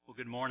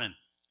Good morning.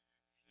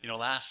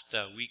 Last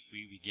week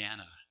we began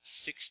a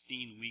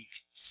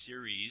 16-week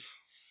series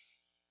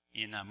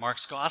in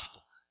Mark's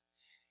Gospel.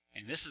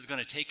 And this is going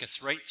to take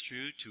us right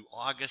through to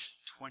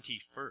August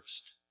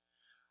 21st.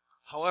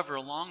 However,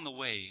 along the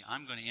way,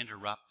 I'm going to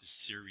interrupt the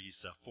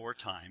series 4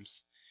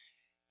 times.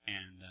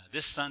 And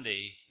this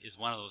Sunday is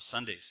one of those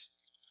Sundays.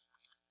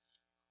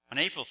 On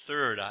April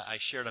 3rd, I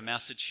shared a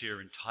message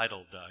here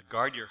entitled,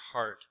 Guard Your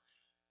Heart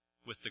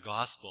with the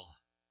Gospel.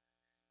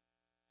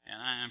 And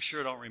I'm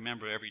sure I don't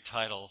remember every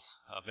title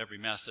of every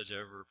message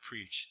I ever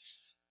preached,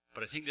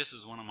 but I think this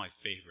is one of my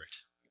favorite.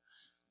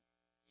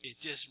 It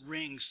just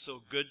rings so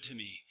good to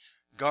me.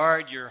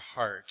 Guard your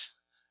heart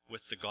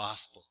with the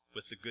gospel,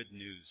 with the good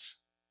news.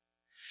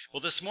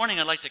 Well, this morning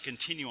I'd like to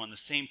continue on the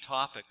same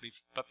topic,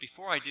 but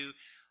before I do,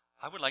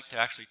 I would like to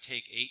actually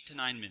take 8 to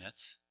 9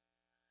 minutes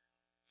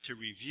to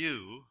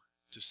review,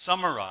 to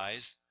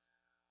summarize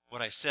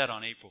what I said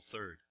on April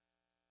 3rd.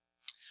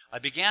 I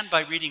began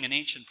by reading an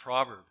ancient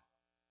proverb.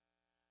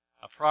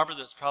 A proverb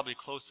that's probably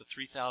close to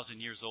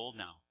 3,000 years old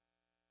now.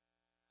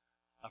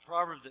 A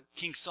proverb that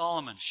King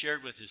Solomon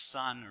shared with his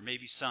son, or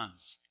maybe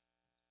sons.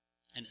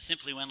 And it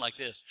simply went like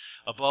this: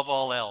 above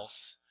all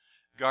else,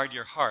 guard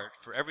your heart,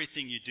 for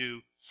everything you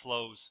do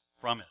flows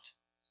from it.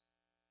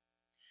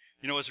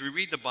 As we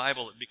read the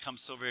Bible, it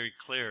becomes so very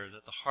clear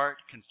that the heart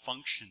can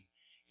function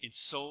in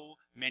so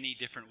many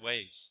different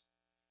ways.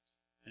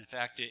 And in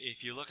fact,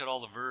 if you look at all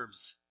the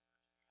verbs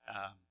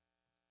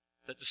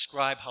that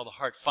describe how the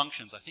heart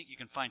functions, I think you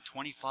can find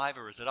 25,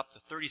 or is it up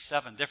to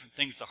 37 different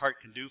things the heart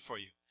can do for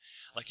you.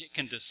 Like it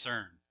can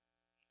discern.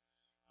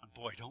 And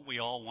boy, don't we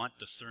all want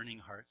discerning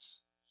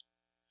hearts?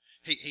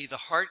 Hey, the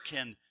heart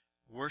can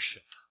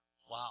worship.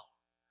 Wow.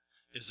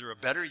 Is there a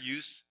better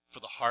use for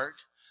the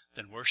heart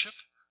than worship?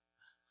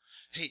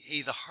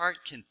 Hey, the heart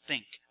can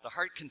think. The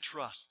heart can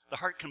trust. The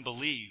heart can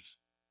believe.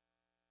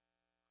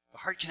 The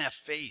heart can have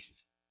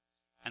faith.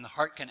 And the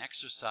heart can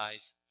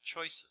exercise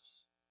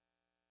choices.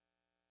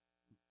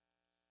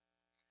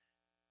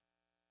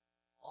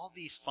 All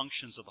these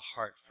functions of the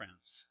heart,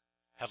 friends,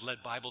 have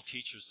led Bible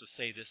teachers to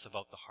say this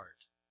about the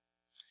heart.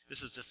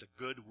 This is just a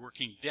good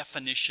working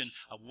definition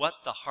of what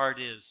the heart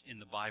is in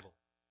the Bible.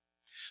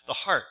 The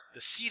heart, the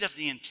seat of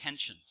the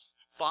intentions,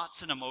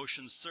 thoughts, and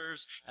emotions,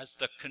 serves as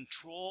the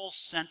control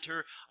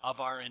center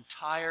of our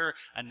entire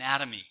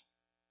anatomy.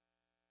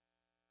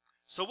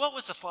 So what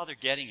was the Father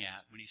getting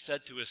at when he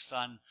said to his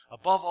son,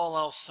 above all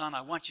else, son,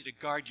 I want you to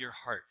guard your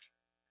heart?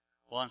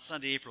 Well, on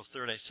Sunday, April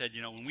 3rd, I said,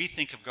 when we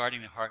think of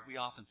guarding the heart, we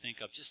often think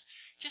of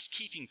just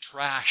keeping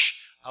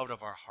trash out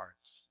of our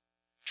hearts.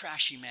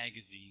 Trashy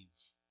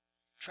magazines,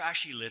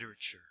 trashy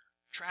literature,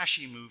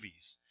 trashy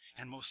movies,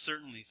 and most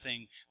certainly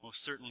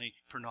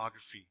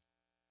pornography,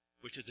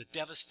 which is a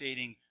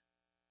devastating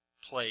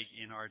plague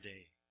in our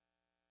day.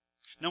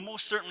 Now,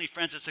 most certainly,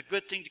 friends, it's a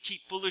good thing to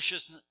keep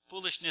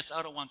foolishness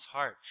out of one's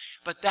heart.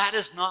 But that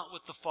is not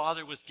what the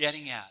Father was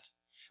getting at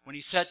when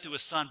he said to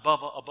his son,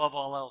 above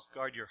all else,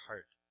 guard your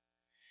heart.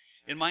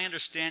 In my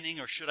understanding,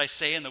 or should I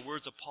say in the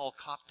words of Paul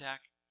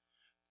Koptak,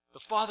 the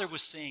Father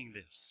was saying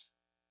this.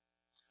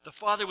 The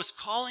Father was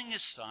calling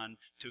his son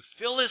to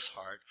fill his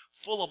heart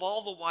full of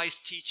all the wise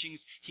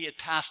teachings he had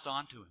passed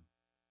on to him.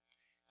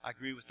 I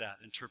agree with that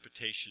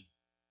interpretation.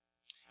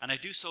 And I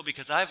do so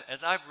because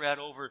as I've read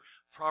over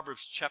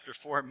Proverbs chapter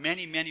 4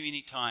 many, many,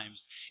 many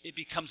times, it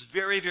becomes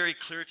very, very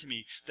clear to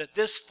me that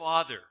this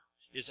Father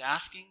is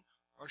asking,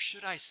 or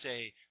should I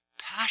say,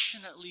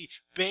 passionately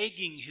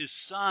begging his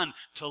son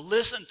to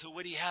listen to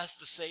what he has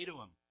to say to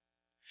him.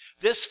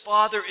 This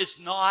Father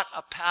is not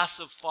a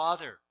passive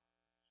Father.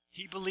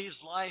 He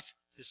believes life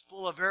is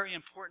full of very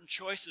important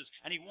choices,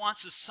 and he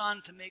wants his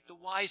son to make the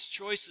wise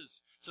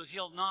choices so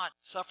he'll not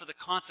suffer the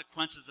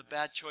consequences of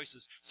bad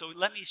choices. So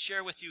let me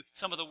share with you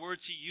some of the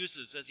words he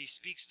uses as he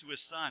speaks to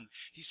his son.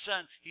 He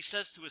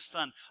says to his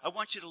son, I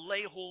want you to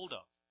lay hold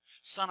of.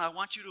 Son, I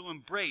want you to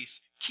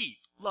embrace, keep,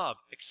 love,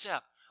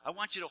 accept. I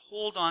want you to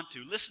hold on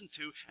to, listen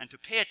to, and to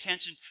pay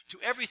attention to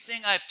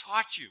everything I've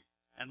taught you.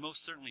 And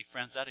most certainly,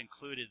 friends, that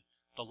included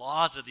the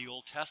laws of the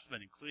Old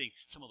Testament, including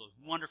some of those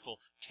wonderful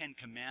 10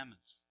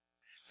 Commandments.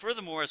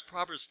 Furthermore, as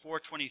Proverbs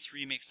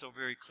 4:23 makes so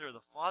very clear,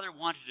 the Father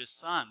wanted his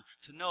son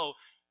to know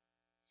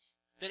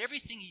that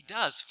everything he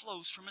does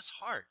flows from his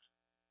heart.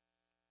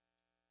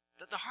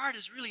 That the heart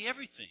is really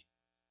everything.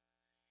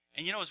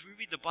 And as we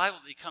read the Bible,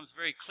 it becomes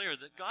very clear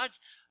that God's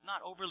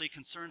not overly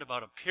concerned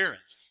about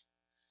appearance.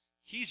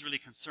 He's really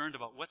concerned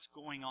about what's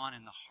going on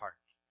in the heart.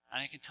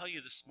 And I can tell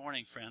you this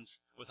morning, friends,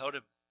 without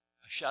a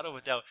shadow of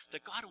a doubt,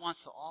 that God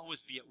wants to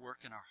always be at work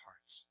in our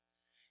hearts.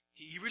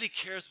 He really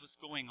cares what's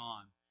going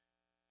on.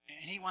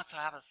 And he wants to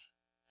have us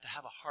to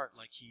have a heart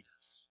like he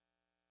does.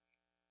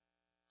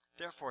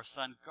 Therefore,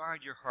 son,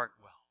 guard your heart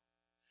well,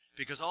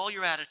 because all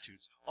your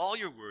attitudes, all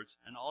your words,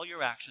 and all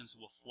your actions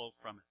will flow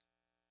from it.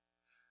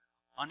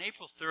 On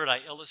April 3rd,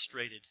 I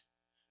illustrated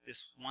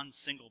this one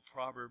single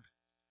proverb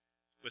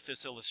with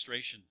this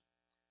illustration.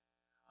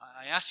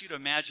 I asked you to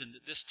imagine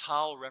that this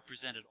towel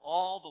represented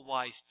all the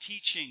wise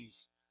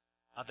teachings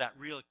of that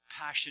real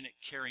passionate,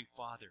 caring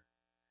Father.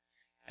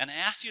 And I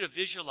asked you to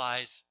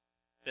visualize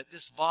that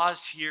this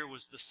vase here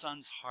was the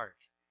Son's heart.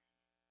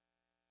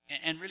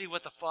 And really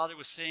what the Father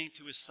was saying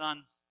to his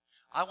Son,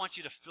 I want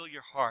you to fill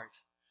your heart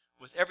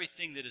with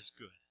everything that is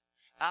good.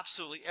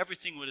 Absolutely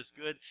everything that is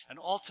good. And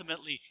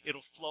ultimately,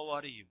 it'll flow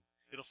out of you.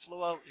 It'll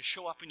flow out, it'll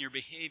show up in your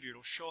behavior.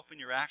 It'll show up in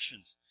your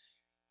actions.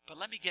 But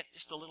let me get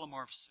just a little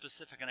more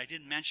specific. And I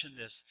didn't mention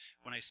this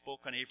when I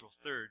spoke on April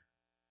 3rd.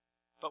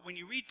 But when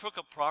you read Book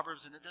of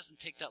Proverbs, and it doesn't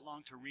take that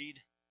long to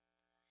read,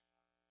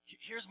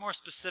 here's more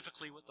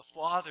specifically what the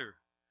Father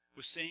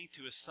was saying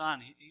to his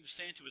Son. He was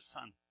saying to his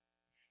Son,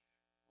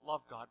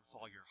 love God with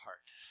all your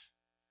heart.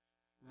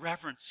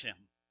 Reverence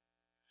him.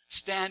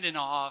 Stand in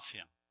awe of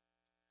him.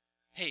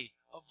 Hey,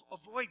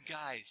 avoid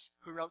guys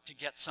who are out to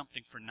get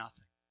something for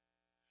nothing.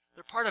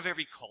 They're part of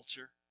every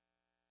culture.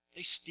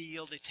 They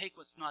steal. They take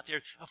what's not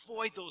there.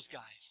 Avoid those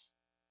guys.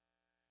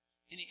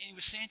 And he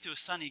was saying to his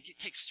Son, it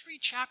takes 3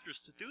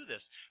 chapters to do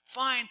this.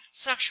 Find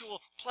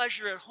sexual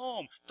pleasure at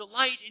home.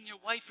 Delight in your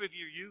wife of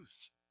your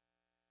youth.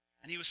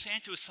 And he was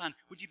saying to his Son,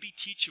 would you be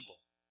teachable?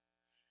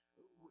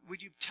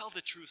 Would you tell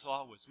the truth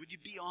always? Would you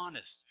be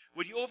honest?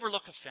 Would you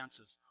overlook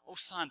offenses? Oh,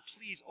 Son,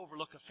 please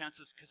overlook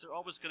offenses because they're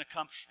always going to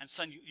come. And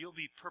Son, you'll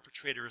be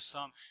perpetrator of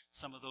some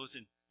of those,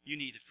 and you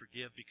need to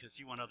forgive because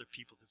you want other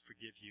people to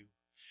forgive you.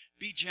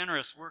 Be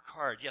generous, work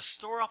hard. Yes,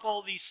 store up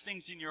all these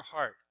things in your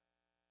heart.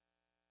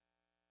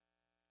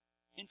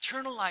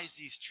 Internalize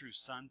these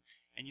truths, Son,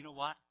 and you know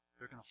what?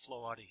 They're going to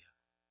flow out of you.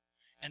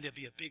 And they'll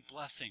be a big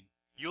blessing.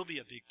 You'll be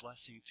a big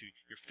blessing to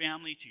your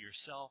family, to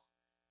yourself,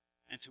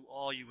 and to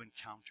all you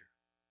encounter.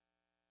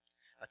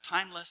 A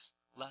timeless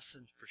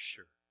lesson for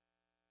sure.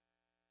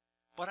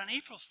 But on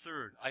April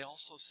 3rd, I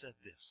also said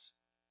this.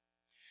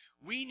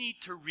 We need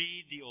to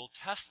read the Old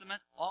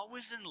Testament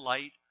always in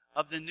light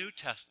of the New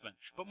Testament,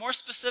 but more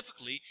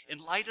specifically, in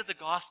light of the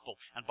gospel.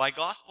 And by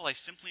gospel, I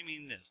simply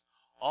mean this.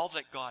 All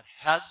that God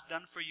has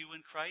done for you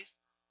in Christ,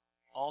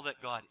 all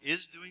that God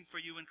is doing for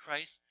you in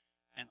Christ,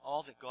 and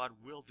all that God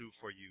will do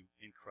for you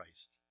in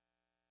Christ.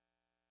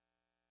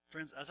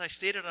 Friends, as I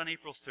stated on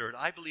April 3rd,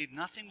 I believe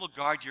nothing will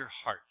guard your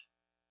heart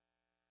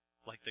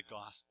like the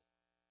gospel.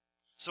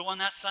 So on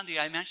that Sunday,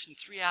 I mentioned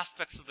 3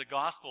 aspects of the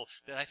gospel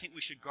that I think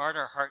we should guard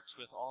our hearts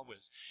with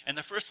always. And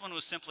the first one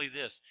was simply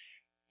this.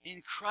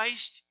 In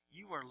Christ,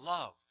 you are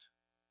loved.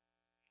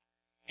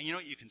 And you know,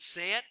 you can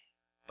say it,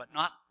 but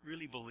not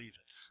really believe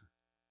it.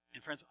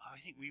 And friends, I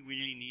think we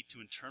really need to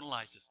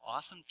internalize this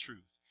awesome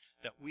truth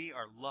that we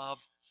are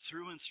loved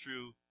through and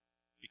through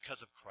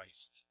because of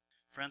Christ.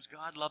 Friends,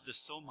 God loved us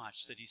so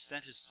much that he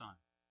sent his Son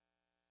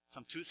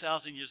some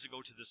 2,000 years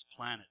ago to this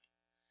planet.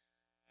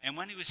 And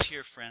when he was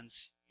here,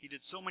 friends, he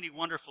did so many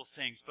wonderful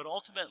things, but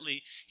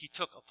ultimately he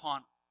took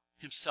upon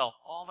himself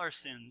all our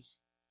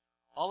sins,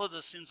 all of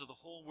the sins of the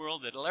whole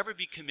world that will ever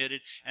be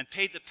committed, and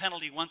paid the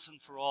penalty once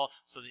and for all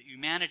so that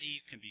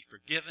humanity can be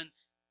forgiven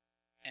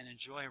and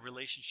enjoy a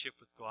relationship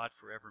with God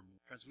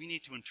forevermore. Friends, we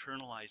need to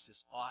internalize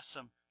this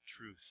awesome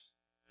truth.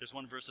 There's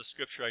one verse of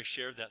Scripture I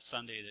shared that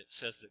Sunday that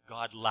says that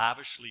God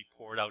lavishly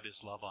poured out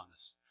his love on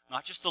us.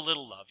 Not just a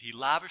little love. He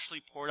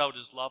lavishly poured out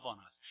his love on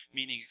us,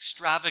 meaning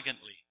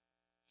extravagantly,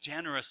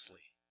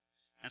 generously.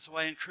 And so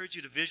I encourage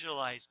you to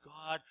visualize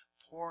God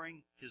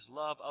pouring his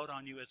love out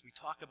on you as we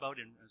talk about,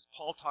 as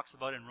Paul talks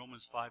about in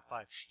Romans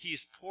 5:5. He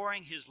is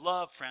pouring his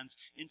love, friends,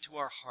 into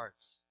our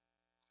hearts.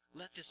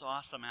 Let this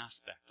awesome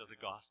aspect of the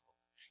gospel,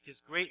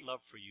 his great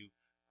love for you,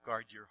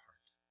 guard your heart.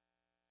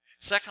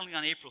 Secondly,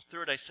 on April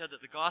 3rd, I said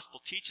that the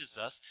gospel teaches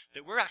us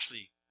that we're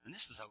actually, and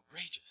this is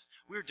outrageous,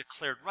 we're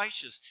declared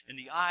righteous in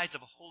the eyes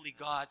of a holy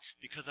God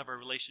because of our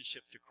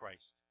relationship to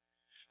Christ.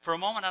 For a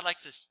moment, I'd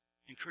like to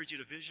encourage you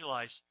to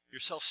visualize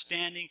yourself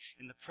standing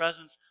in the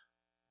presence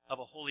of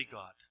a holy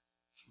God,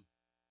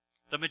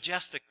 the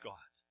majestic God.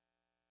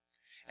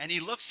 And he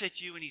looks at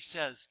you and he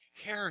says,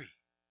 Harry,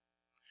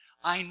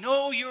 I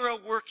know you're a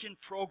work in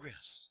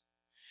progress,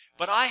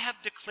 but I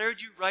have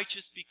declared you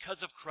righteous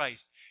because of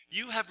Christ.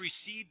 You have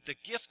received the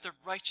gift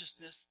of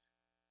righteousness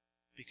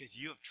because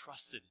you have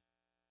trusted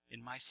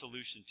in my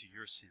solution to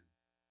your sin.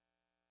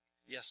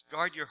 Yes,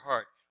 guard your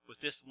heart with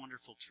this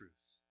wonderful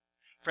truth.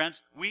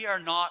 Friends, we are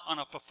not on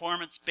a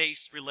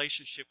performance-based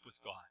relationship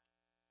with God.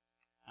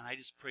 And I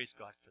just praise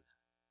God for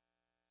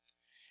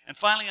that. And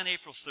finally, on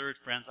April 3rd,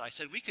 friends, I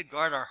said we could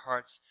guard our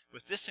hearts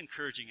with this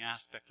encouraging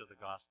aspect of the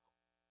gospel.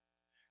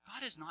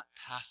 God is not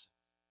passive.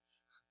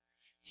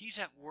 He's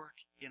at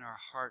work in our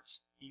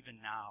hearts even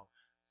now,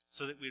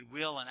 so that we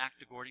will and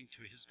act according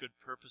to his good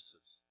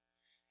purposes.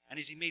 And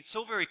as he made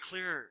so very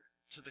clear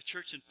to the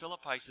church in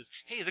Philippi, he says,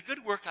 hey, the good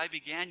work I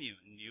began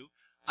in you,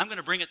 I'm going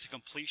to bring it to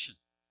completion.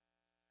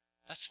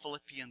 That's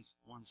Philippians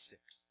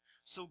 1:6.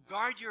 So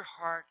guard your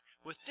heart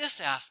with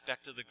this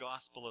aspect of the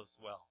gospel as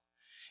well.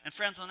 And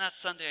friends, on that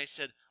Sunday I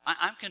said,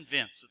 I'm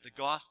convinced that the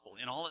gospel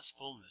in all its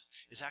fullness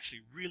is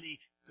actually really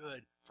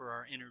good for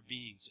our inner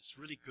beings. It's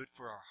really good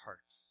for our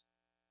hearts.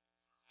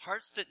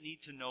 Hearts that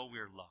need to know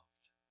we're loved.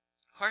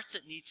 Hearts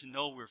that need to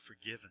know we're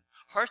forgiven.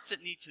 Hearts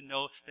that need to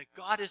know that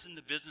God is in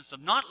the business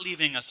of not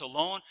leaving us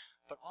alone,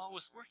 but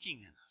always working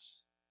in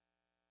us.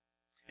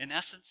 In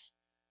essence,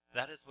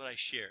 That is what I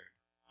shared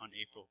on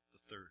April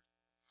the 3rd.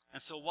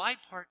 And so why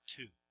part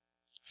 2?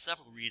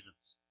 Several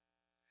reasons.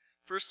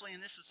 Firstly,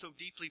 and this is so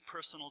deeply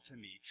personal to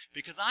me,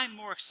 because I'm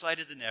more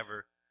excited than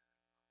ever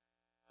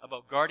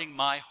about guarding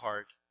my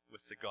heart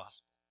with the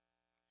gospel.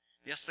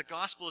 Yes, the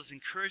gospel is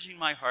encouraging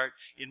my heart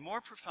in more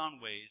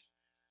profound ways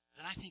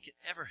than I think it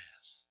ever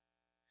has.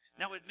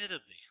 Now,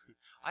 admittedly,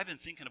 I've been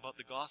thinking about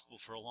the gospel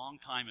for a long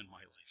time in my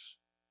life,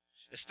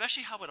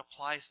 especially how it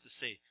applies to,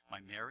 say, my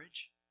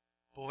marriage.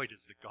 Boy,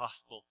 does the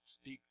gospel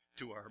speak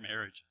to our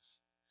marriages.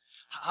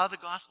 How the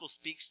gospel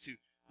speaks to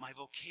my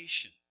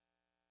vocation,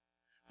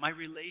 my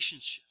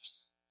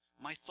relationships,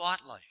 my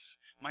thought life,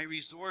 my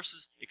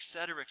resources,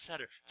 etc.,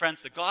 etc.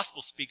 Friends, the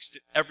gospel speaks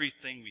to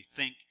everything we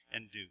think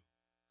and do.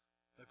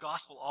 The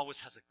gospel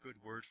always has a good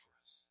word for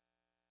us.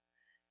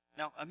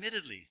 Now,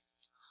 admittedly,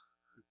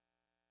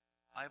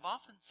 I've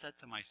often said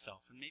to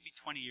myself, and maybe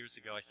 20 years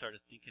ago I started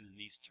thinking in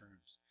these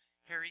terms,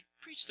 Harry,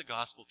 preach the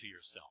gospel to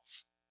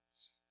yourself,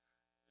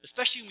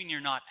 especially when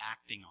you're not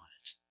acting on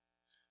it.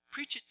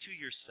 Preach it to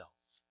yourself.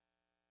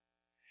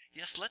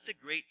 Yes, let the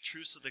great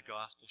truths of the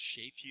gospel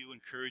shape you,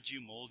 encourage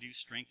you, mold you,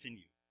 strengthen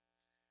you.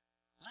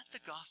 Let the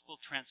gospel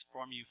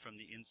transform you from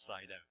the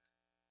inside out.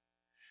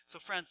 So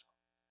friends,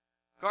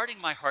 guarding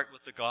my heart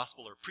with the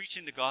gospel or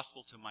preaching the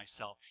gospel to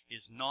myself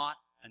is not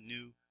a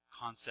new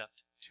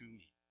concept to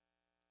me.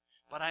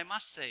 But I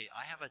must say,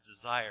 I have a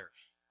desire,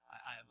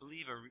 I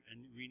believe a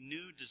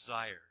renewed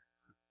desire,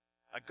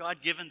 a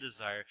God-given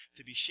desire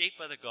to be shaped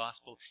by the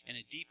gospel in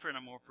a deeper and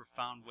a more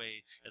profound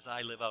way as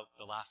I live out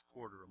the last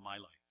quarter of my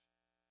life.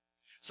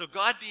 So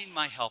God being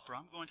my helper,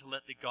 I'm going to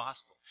let the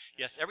gospel,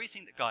 yes,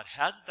 everything that God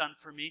has done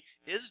for me,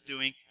 is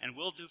doing, and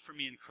will do for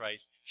me in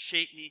Christ,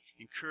 shape me,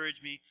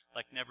 encourage me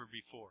like never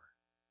before.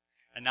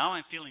 And now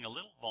I'm feeling a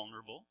little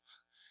vulnerable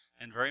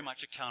and very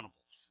much accountable.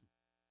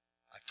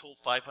 I've told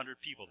 500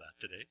 people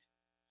that today.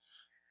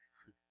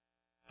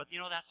 But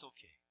that's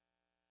okay.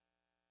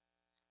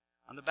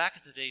 On the back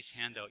of today's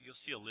handout, you'll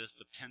see a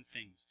list of 10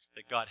 things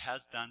that God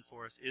has done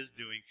for us, is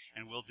doing,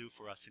 and will do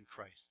for us in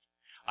Christ.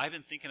 I've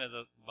been thinking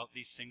about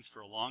these things for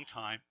a long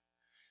time.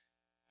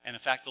 And in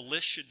fact, the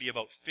list should be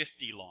about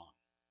 50 long.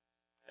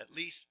 At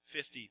least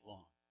 50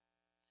 long.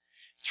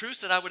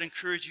 Truths that I would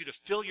encourage you to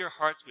fill your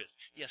hearts with.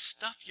 Yes,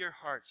 stuff your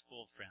hearts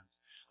full,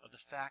 friends, of the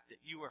fact that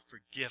you are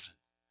forgiven.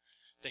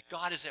 That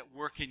God is at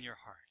work in your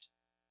heart.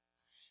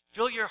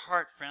 Fill your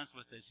heart, friends,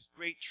 with these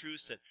great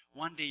truths that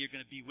one day you're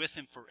going to be with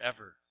Him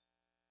forever.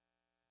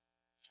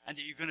 And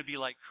that you're going to be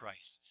like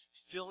Christ.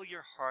 Fill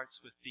your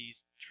hearts with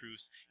these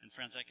truths. And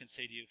friends, I can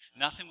say to you,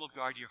 nothing will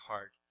guard your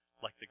heart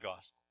like the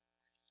gospel.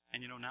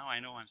 And now I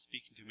know I'm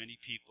speaking to many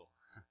people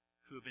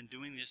who have been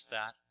doing this,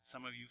 that,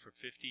 some of you for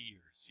 50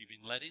 years. You've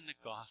been letting the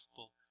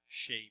gospel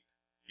shape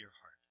your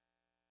heart.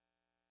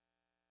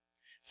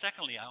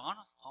 Secondly, I want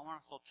to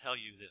also tell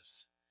you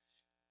this,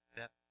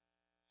 that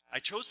I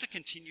chose to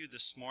continue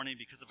this morning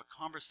because of a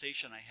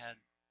conversation I had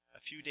a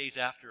few days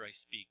after I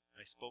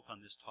spoke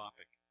on this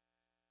topic.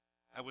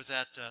 I was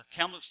at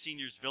Kamloops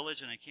Seniors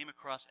Village, and I came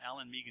across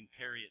Alan Megan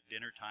Perry at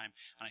dinner time,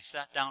 and I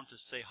sat down to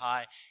say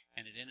hi,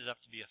 and it ended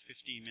up to be a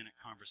 15-minute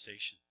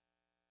conversation.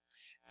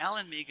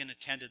 Alan Megan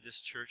attended this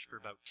church for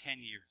about 10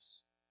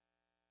 years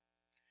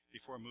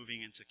before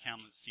moving into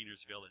Kamloops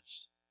Seniors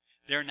Village.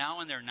 They're now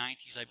in their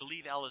 90s. I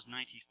believe Al is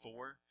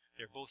 94.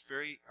 They're both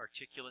very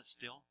articulate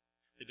still.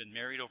 They've been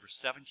married over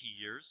 70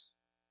 years.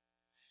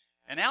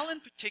 And Al in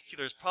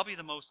particular is probably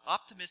the most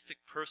optimistic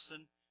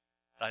person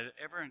that I've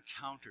ever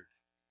encountered.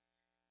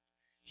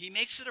 He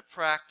makes it a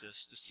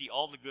practice to see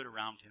all the good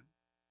around him.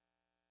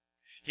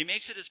 He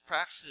makes it his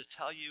practice to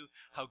tell you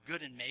how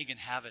good and Megan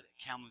have it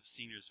at Kamloops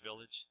Seniors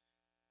Village.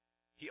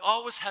 He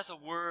always has a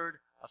word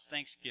of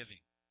thanksgiving.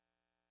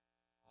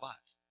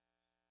 But,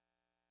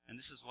 and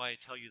this is why I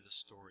tell you the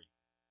story,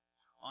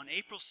 on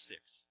April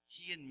 6th,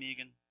 he and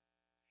Megan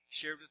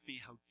shared with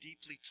me how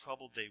deeply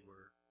troubled they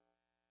were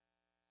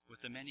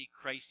with the many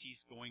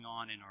crises going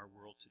on in our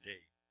world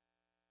today.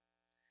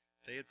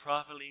 They had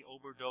probably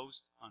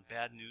overdosed on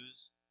bad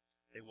news.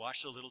 They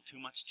watched a little too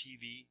much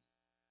TV,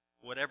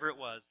 whatever it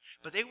was.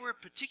 But they were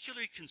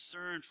particularly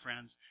concerned,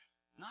 friends,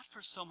 not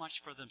for so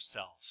much for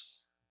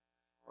themselves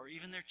or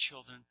even their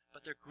children,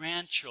 but their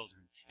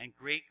grandchildren and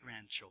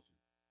great-grandchildren.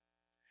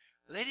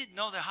 They didn't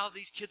know how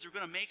these kids are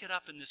going to make it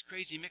up in this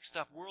crazy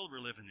mixed-up world we're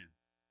living in.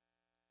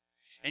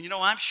 And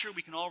I'm sure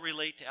we can all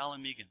relate to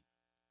Alan Megan,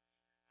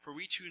 for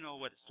we too know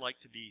what it's like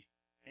to be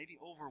maybe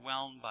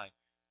overwhelmed by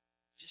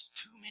just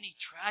too many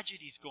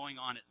tragedies going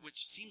on,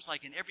 which seems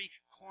like in every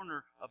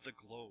corner of the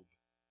globe.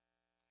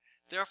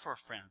 Therefore,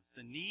 friends,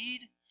 the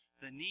need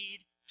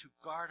to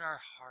guard our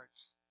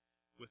hearts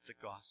with the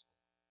gospel.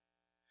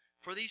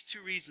 For these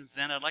two reasons,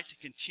 then, I'd like to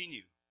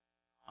continue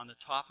on the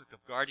topic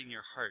of guarding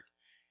your heart.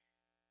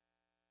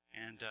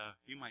 And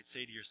you might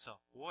say to yourself,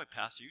 boy,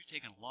 Pastor, you're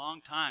taking a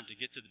long time to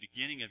get to the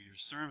beginning of your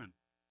sermon.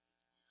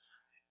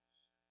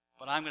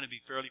 But I'm going to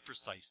be fairly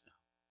precise now.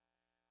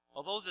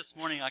 Although this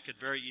morning I could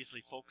very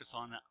easily focus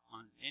on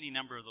any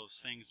number of those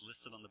things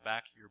listed on the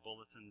back of your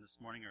bulletin this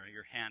morning or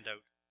your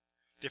handout,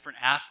 different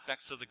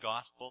aspects of the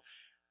gospel,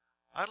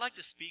 I'd like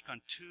to speak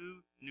on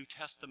two New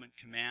Testament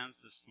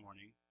commands this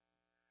morning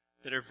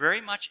that are very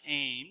much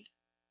aimed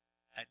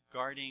at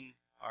guarding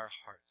our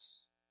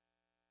hearts.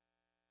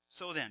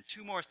 So then,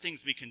 two more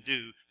things we can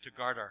do to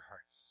guard our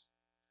hearts.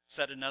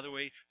 Said another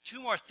way,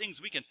 two more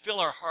things we can fill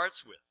our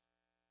hearts with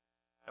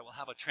that will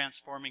have a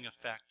transforming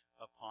effect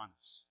upon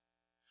us.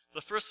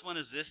 The first one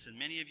is this, and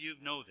many of you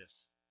know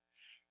this.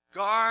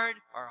 Guard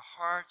our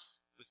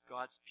hearts with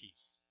God's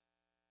peace.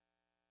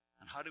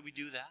 And how do we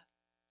do that?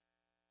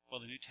 Well,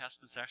 the New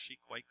Testament's actually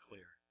quite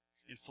clear.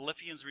 In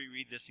Philippians, we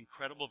read this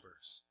incredible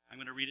verse. I'm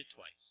going to read it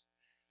twice.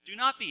 Do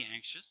not be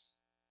anxious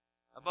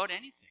about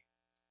anything,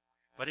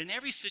 but in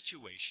every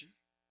situation,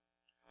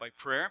 by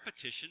prayer and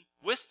petition,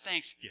 with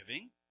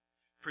thanksgiving,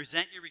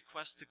 present your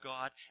requests to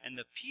God, and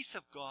the peace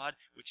of God,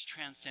 which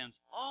transcends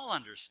all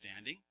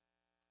understanding,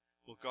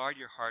 will guard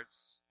your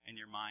hearts and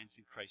your minds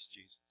in Christ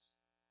Jesus.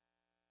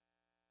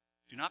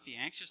 Do not be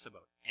anxious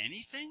about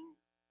anything.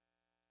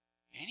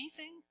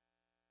 Anything.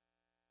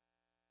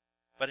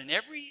 But in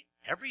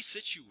every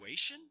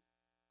situation,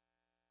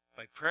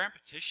 by prayer and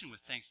petition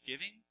with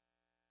thanksgiving,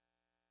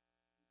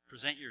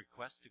 present your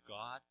requests to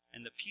God,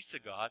 and the peace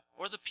of God,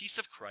 or the peace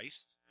of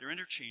Christ, they're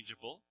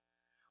interchangeable,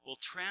 will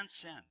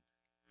transcend,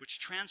 which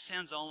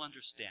transcends all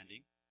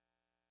understanding,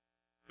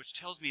 which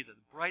tells me that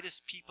the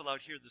brightest people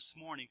out here this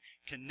morning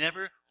can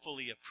never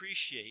fully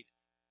appreciate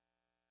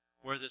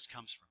where this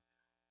comes from.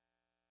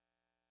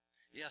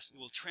 Yes, it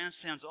will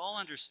transcend all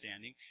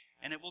understanding,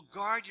 and it will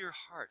guard your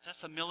heart.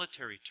 That's a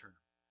military term.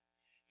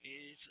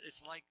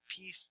 It's like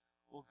peace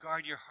will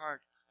guard your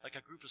heart, like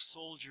a group of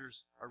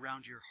soldiers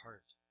around your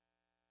heart.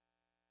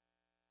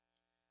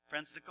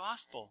 Friends, the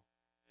gospel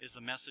is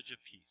a message of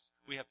peace.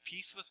 We have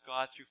peace with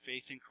God through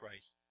faith in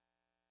Christ.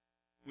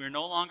 We are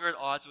no longer at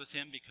odds with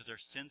him because our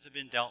sins have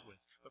been dealt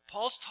with. But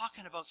Paul's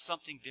talking about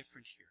something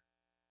different here.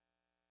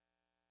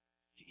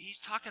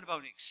 He's talking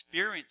about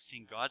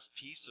experiencing God's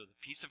peace, or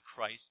the peace of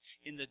Christ,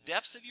 in the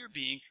depths of your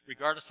being,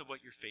 regardless of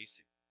what you're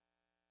facing.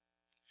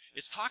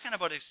 It's talking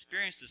about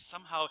experiences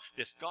somehow,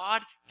 this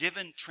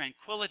God-given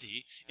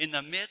tranquility in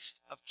the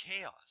midst of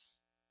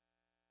chaos.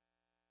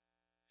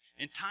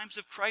 In times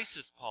of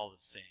crisis, Paul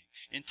is saying,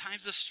 in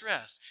times of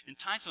stress, in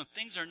times when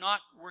things are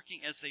not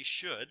working as they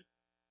should,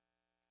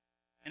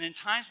 and in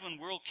times when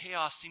world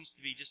chaos seems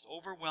to be just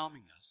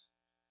overwhelming us,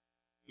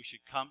 we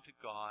should come to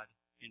God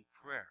in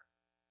prayer.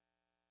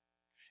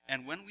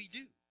 And when we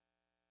do,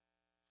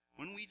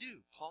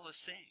 Paul is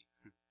saying,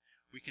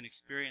 we can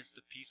experience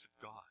the peace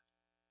of God.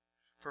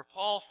 For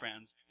Paul,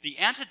 friends, the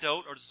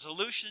antidote or the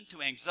solution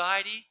to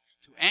anxiety,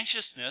 to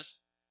anxiousness,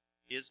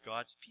 is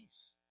God's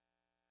peace.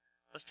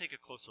 Let's take a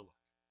closer look.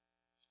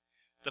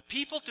 The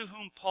people to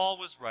whom Paul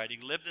was writing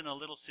lived in a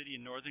little city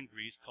in northern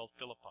Greece called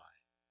Philippi,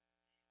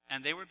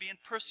 and they were being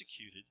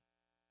persecuted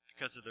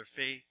because of their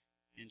faith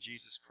in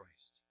Jesus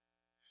Christ.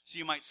 So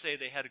you might say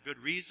they had a good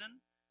reason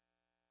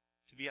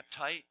to be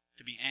uptight,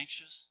 to be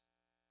anxious.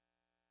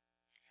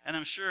 And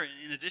I'm sure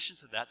in addition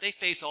to that, they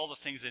face all the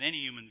things that any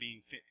human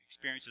being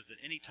experiences at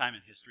any time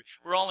in history.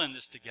 We're all in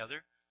this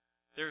together.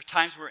 There are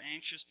times we're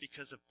anxious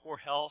because of poor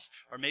health,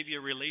 or maybe a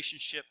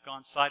relationship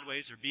gone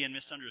sideways or being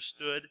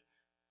misunderstood,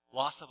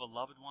 loss of a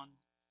loved one,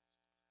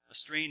 a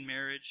strained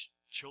marriage,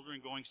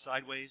 children going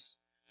sideways,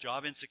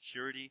 job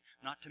insecurity,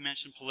 not to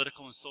mention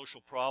political and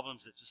social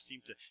problems that just seem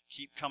to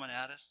keep coming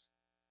at us.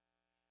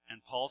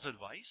 And Paul's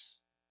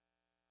advice?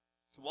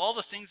 To all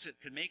the things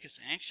that could make us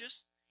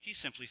anxious, he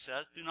simply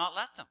says, do not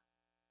let them.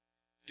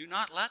 Do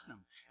not let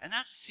them. And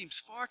that seems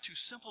far too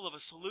simple of a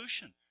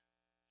solution.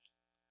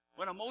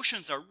 When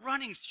emotions are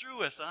running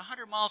through us at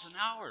 100 miles an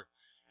hour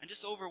and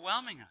just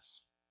overwhelming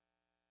us.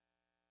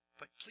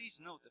 But please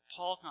note that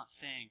Paul's not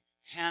saying,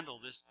 handle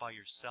this by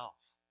yourself.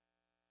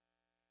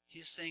 He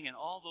is saying in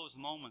all those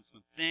moments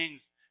when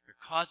things are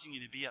causing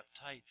you to be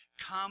uptight,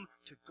 come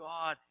to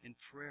God in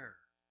prayer.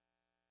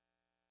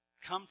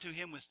 Come to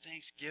him with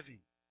thanksgiving.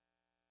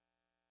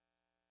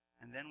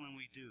 And then when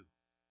we do,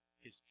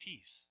 his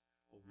peace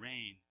will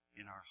reign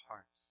in our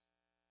hearts.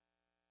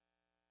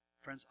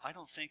 Friends, I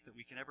don't think that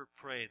we can ever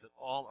pray that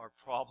all our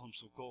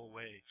problems will go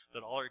away,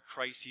 that all our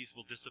crises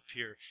will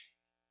disappear.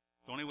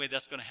 The only way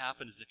that's going to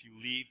happen is if you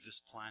leave this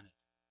planet.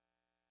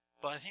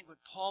 But I think what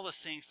Paul is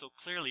saying so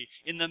clearly,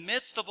 in the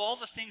midst of all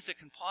the things that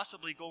can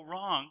possibly go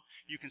wrong,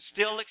 you can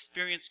still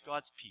experience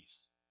God's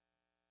peace.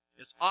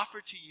 It's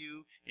offered to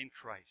you in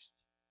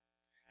Christ.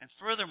 And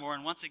furthermore,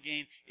 and once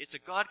again, it's a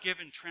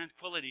God-given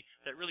tranquility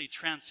that really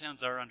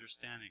transcends our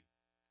understanding.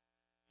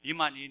 You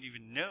might not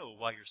even know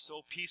why you're so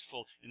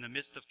peaceful in the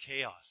midst of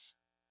chaos.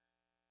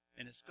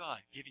 And it's God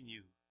giving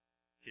you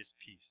his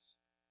peace.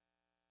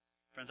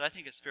 Friends, I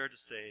think it's fair to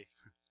say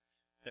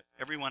that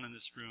everyone in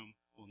this room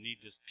will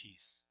need this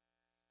peace.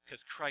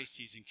 Because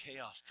crises and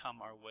chaos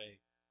come our way.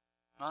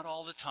 Not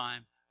all the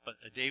time, but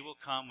a day will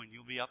come when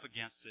you'll be up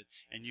against it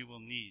and you will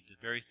need the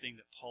very thing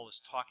that Paul is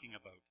talking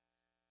about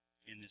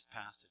in this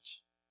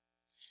passage.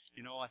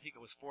 You know, I think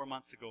it was 4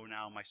 months ago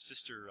now, my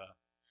sister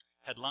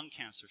had lung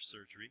cancer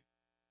surgery.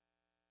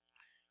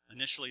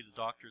 Initially, the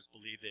doctors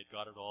believed they had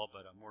got it all,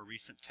 but a more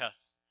recent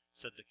test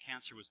said the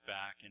cancer was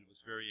back and it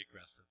was very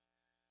aggressive.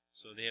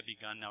 So they have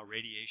begun now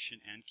radiation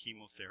and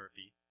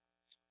chemotherapy.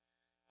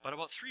 But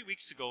about 3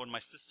 weeks ago, when my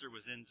sister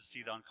was in to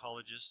see the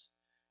oncologist,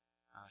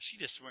 she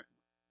just went,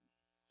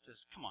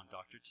 says, "Come on,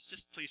 doctor,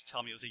 just please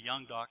tell me." It was a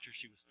young doctor.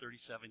 She was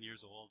 37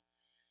 years old.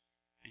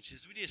 And she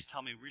says, "Would you just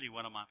tell me really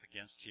what I'm up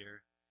against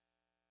here?"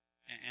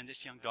 And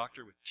this young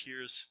doctor, with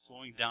tears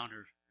flowing down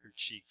her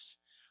cheeks,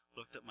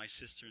 looked at my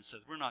sister and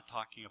said, "We're not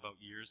talking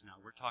about years now.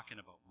 We're talking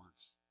about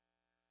months."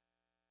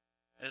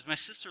 As my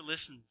sister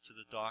listened to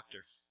the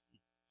doctor,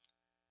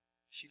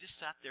 she just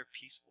sat there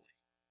peacefully.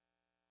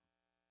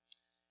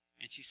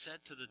 And she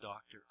said to the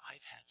doctor,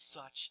 "I've had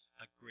such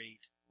a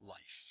great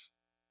life."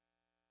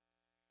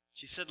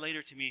 She said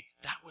later to me,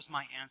 "That was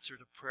my answer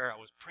to prayer. I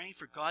was praying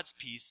for God's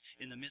peace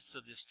in the midst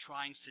of this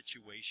trying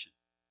situation."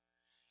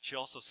 She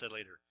also said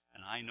later,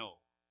 "And I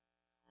know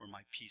where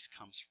my peace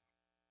comes from."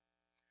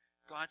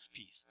 God's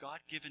peace,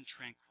 God-given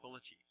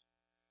tranquility,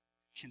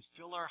 can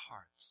fill our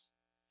hearts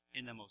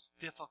in the most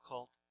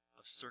difficult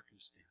of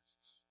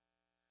circumstances.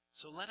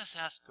 So let us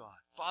ask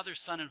God, Father,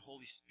 Son, and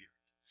Holy Spirit,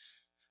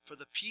 for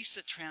the peace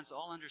that transcends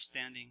all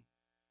understanding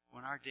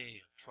when our day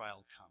of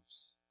trial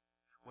comes.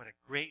 What a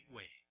great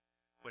way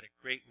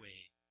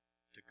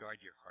to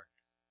guard your heart.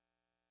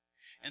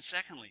 And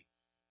secondly,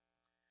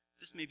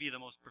 this may be the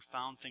most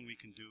profound thing we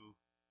can do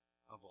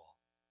of all,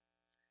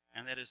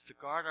 and that is to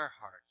guard our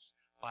hearts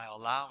by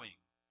allowing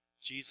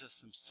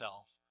Jesus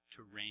himself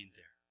to reign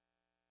there.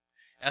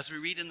 As we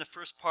read in the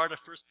first part of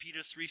 1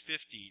 Peter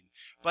 3:15,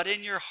 "But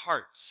in your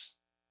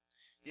hearts,"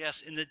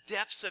 yes, in the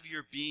depths of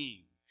your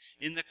being,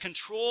 in the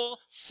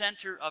control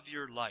center of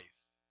your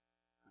life,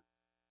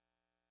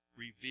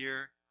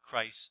 revere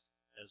Christ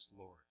as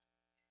Lord.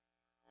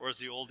 Or as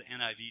the old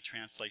NIV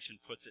translation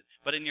puts it,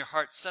 "But in your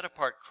heart set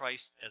apart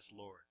Christ as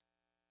Lord."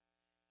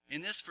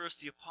 In this verse,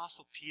 the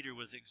Apostle Peter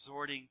was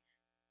exhorting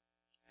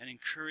and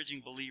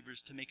encouraging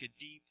believers to make a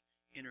deep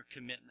inner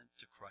commitment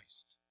to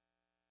Christ.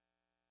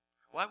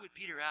 Why would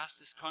Peter ask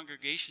this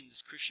congregation,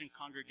 this Christian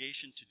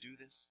congregation, to do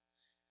this?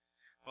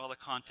 Well, the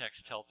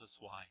context tells us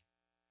why.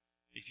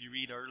 If you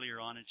read earlier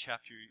on in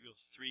chapter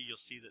 3, you'll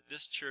see that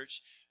this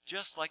church,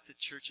 just like the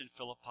church in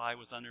Philippi,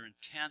 was under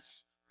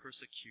intense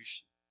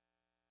persecution.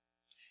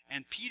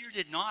 And Peter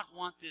did not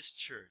want this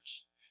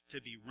church to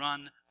be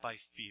run by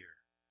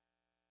fear.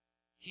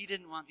 He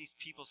didn't want these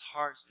people's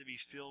hearts to be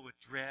filled with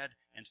dread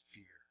and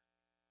fear.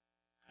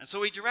 And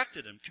so he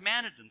directed them,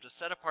 commanded them to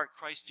set apart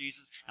Christ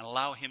Jesus and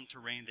allow him to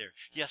reign there.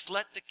 Yes,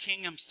 let the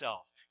King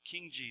himself,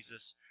 King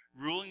Jesus,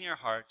 rule in your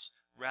hearts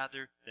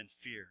rather than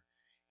fear.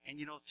 And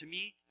to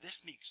me,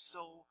 this makes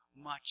so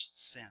much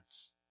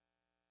sense.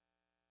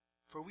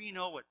 For we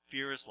know what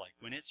fear is like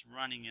when it's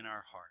running in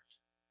our heart.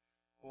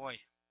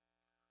 Boy,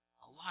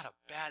 a lot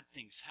of bad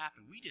things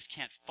happen. We just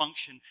can't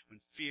function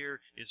when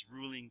fear is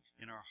ruling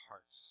in our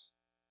hearts.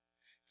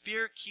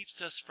 Fear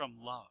keeps us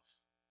from love.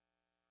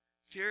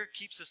 Fear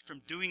keeps us from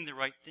doing the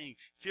right thing.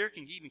 Fear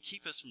can even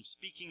keep us from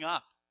speaking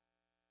up.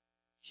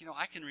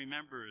 I can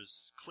remember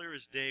as clear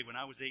as day when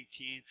I was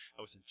 18,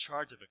 I was in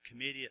charge of a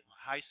committee at my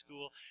high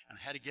school, and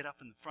I had to get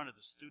up in the front of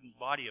the student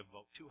body of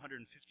about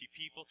 250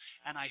 people,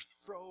 and I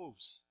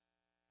froze.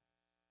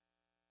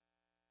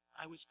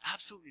 I was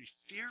absolutely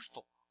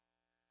fearful.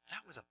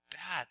 That was a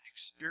bad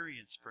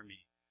experience for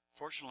me.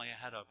 Fortunately, I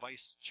had a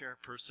vice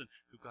chairperson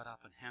who got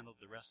up and handled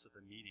the rest of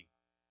the meeting.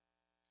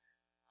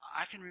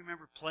 I can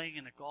remember playing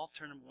in a golf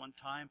tournament one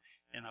time,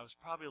 and I was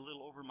probably a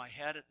little over my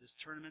head at this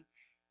tournament,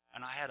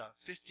 and I had a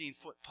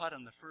 15-foot putt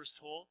on the first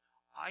hole.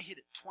 I hit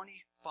it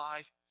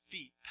 25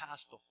 feet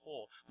past the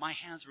hole. My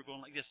hands were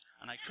going like this,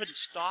 and I couldn't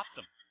stop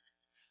them.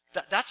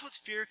 That's what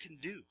fear can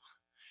do.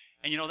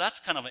 And that's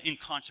kind of an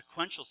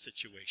inconsequential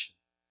situation.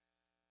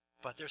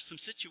 But there's some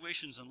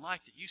situations in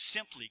life that you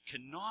simply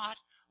cannot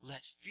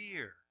let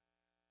fear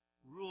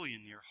rule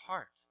in your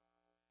heart.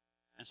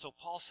 And so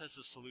Paul says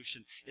the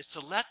solution is to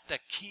let the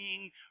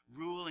King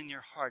rule in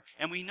your heart.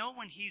 And we know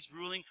when he's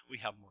ruling, we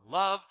have more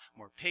love,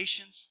 more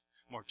patience,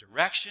 more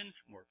direction,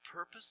 more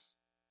purpose.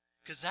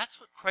 Because that's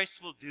what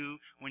Christ will do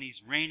when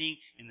he's reigning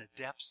in the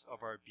depths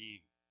of our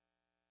being.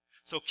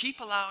 So keep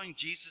allowing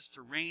Jesus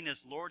to reign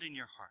as Lord in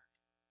your heart,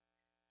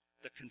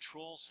 the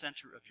control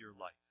center of your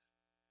life.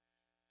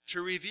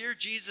 To revere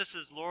Jesus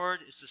as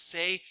Lord is to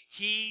say,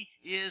 he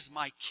is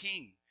my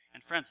King.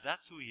 And friends,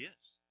 that's who he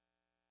is.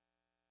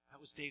 That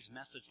was Dave's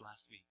message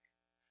last week.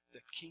 The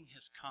King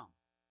has come.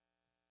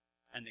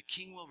 And the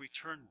King will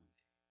return one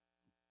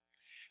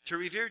day. To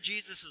revere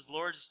Jesus as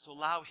Lord is to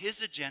allow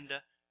his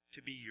agenda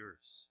to be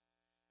yours.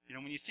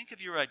 When you think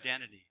of your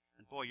identity,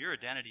 and boy, your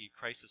identity in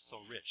Christ is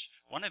so rich.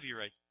 One of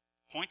your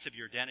points of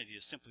your identity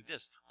is simply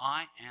this: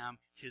 I am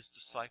his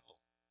disciple.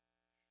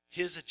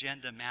 His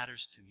agenda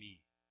matters to me.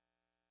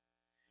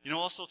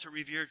 Also to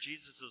revere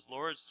Jesus as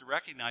Lord is to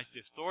recognize the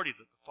authority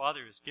that the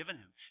Father has given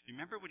him.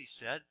 Remember what he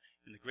said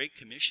in the Great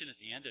Commission at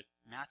the end of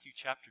Matthew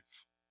chapter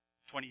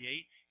 28?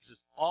 He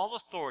says, all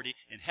authority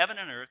in heaven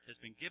and earth has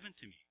been given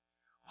to me.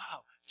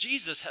 Wow,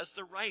 Jesus has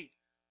the right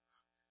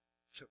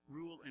to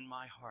rule in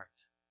my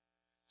heart.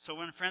 So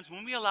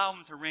when we allow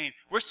him to reign,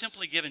 we're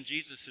simply giving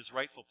Jesus his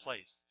rightful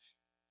place.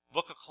 The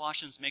book of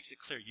Colossians makes it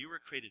clear you were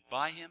created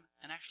by him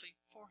and actually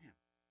for him.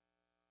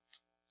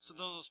 So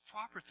the most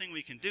proper thing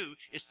we can do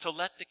is to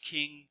let the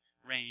King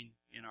reign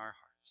in our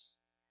hearts.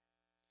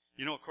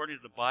 You know, according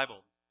to the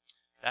Bible,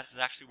 that's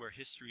actually where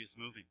history is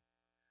moving.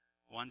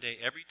 One day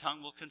every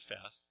tongue will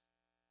confess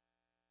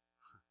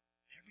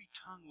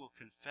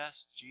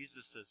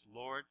Jesus as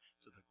Lord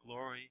to the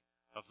glory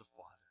of the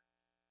Father.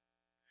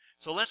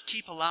 So let's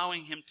keep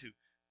allowing him to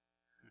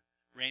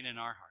reign in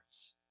our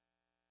hearts.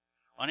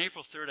 On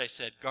April 3rd, I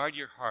said, guard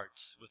your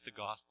hearts with the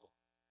gospel.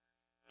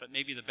 But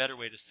maybe the better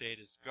way to say it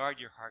is guard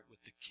your heart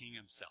with the King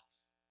himself.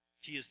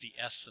 He is the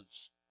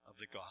essence of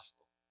the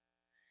gospel.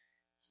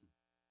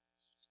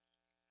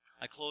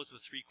 I close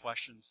with 3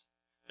 questions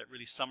that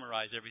really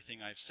summarize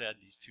everything I've said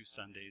these 2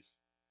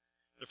 Sundays.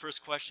 The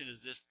first question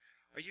is this: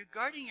 are you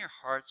guarding your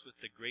hearts with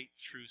the great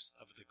truths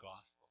of the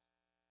gospel?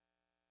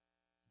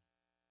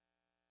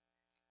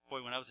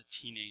 Boy, when I was a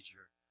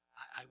teenager,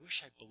 I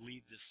wish I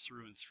believed this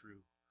through and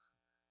through.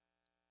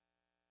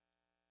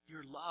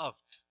 You're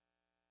loved.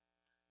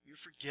 You're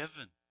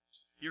forgiven.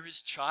 You're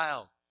his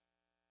child.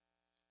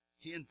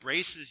 He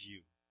embraces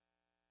you.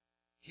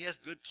 He has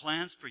good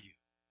plans for you.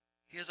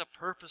 He has a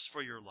purpose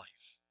for your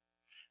life.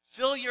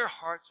 Fill your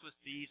hearts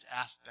with these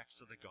aspects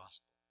of the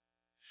gospel.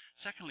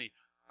 Secondly,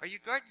 are you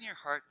guarding your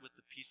heart with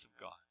the peace of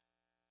God?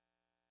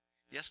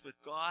 Yes,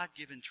 with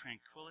God-given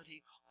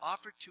tranquility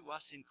offered to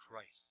us in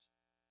Christ,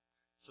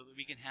 so that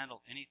we can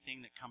handle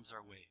anything that comes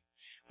our way.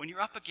 When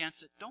you're up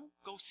against it, don't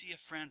go see a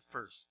friend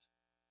first.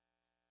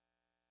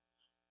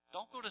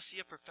 Don't go to see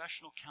a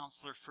professional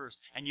counselor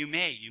first. And you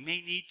may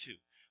need to.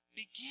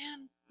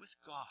 Begin with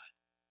God.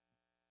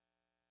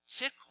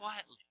 Sit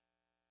quietly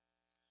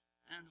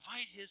and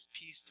invite his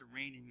peace to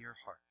reign in your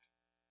heart.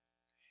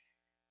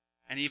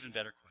 An even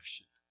better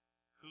question: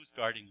 who's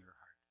guarding your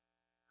heart?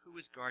 Who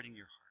is guarding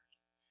your heart?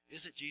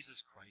 Is it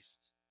Jesus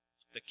Christ,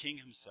 the King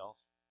himself?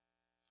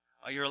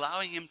 Are you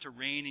allowing him to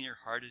reign in your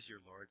heart as your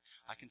Lord?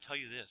 I can tell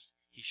you this: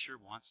 he sure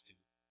wants to.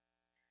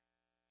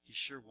 He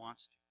sure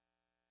wants to.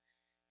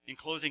 In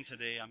closing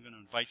today, I'm going to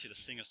invite you to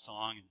sing a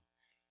song.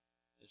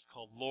 It's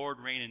called Lord,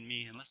 Reign in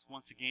Me. And let's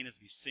once again, as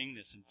we sing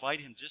this, invite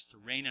him just to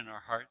reign in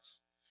our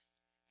hearts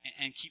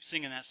and keep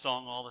singing that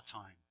song all the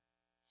time.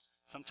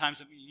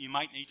 Sometimes you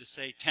might need to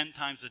say 10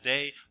 times a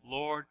day,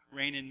 Lord,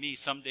 reign in me.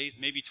 Some days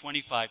maybe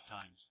 25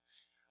 times.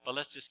 But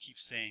let's just keep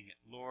saying it.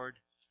 Lord,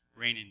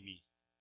 reign in me.